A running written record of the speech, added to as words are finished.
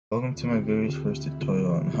Welcome to my very first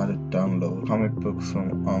tutorial on how to download comic books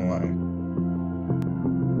from online.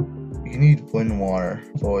 You need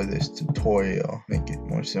WinRAR for this tutorial, make it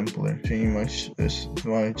more simpler. Pretty much just if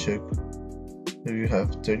you want to check if you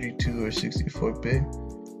have 32 or 64-bit,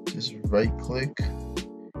 just right click,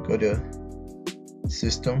 go to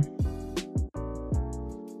System,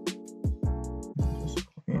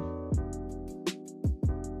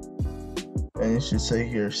 and it should say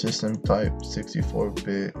here System Type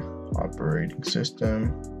 64-bit Operating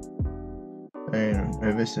System, and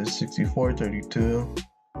if it says 64, 32,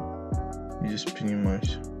 you just pretty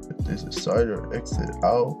much put this aside or exit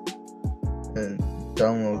out and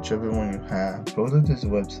download whichever one you have. Go to this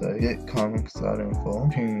website, getcomics.info,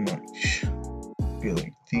 pretty much be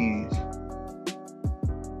like these.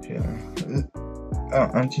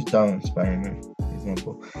 Yeah, I'm just downloading Spider-Man, for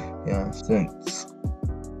example. Yeah, since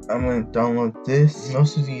I'm gonna download this,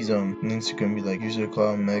 most of these links are gonna be like User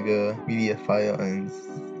Cloud, Mega, Media File, and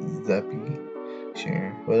Zappy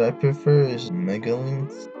Share. What I prefer is Mega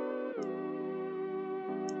links.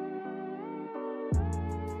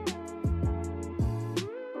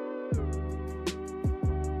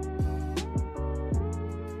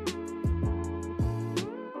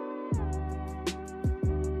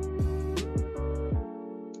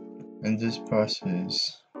 In this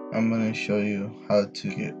process, I'm gonna show you how to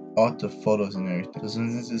get all the photos and everything. So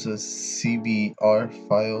since this is a CBR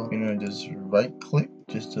file, you're gonna just right click,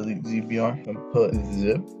 just delete ZBR and put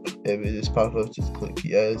zip. If it just pops up, just click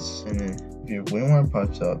yes, and then if your WinRAR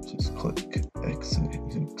pops up, just click exit.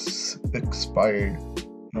 Expired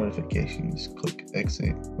notification, just click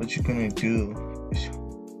exit. What you're gonna do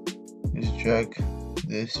is drag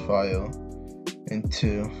this file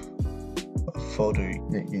into a folder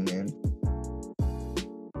that you name.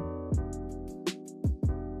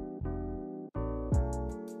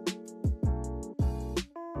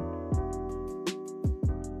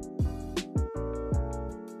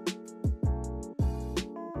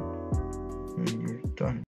 And you're done.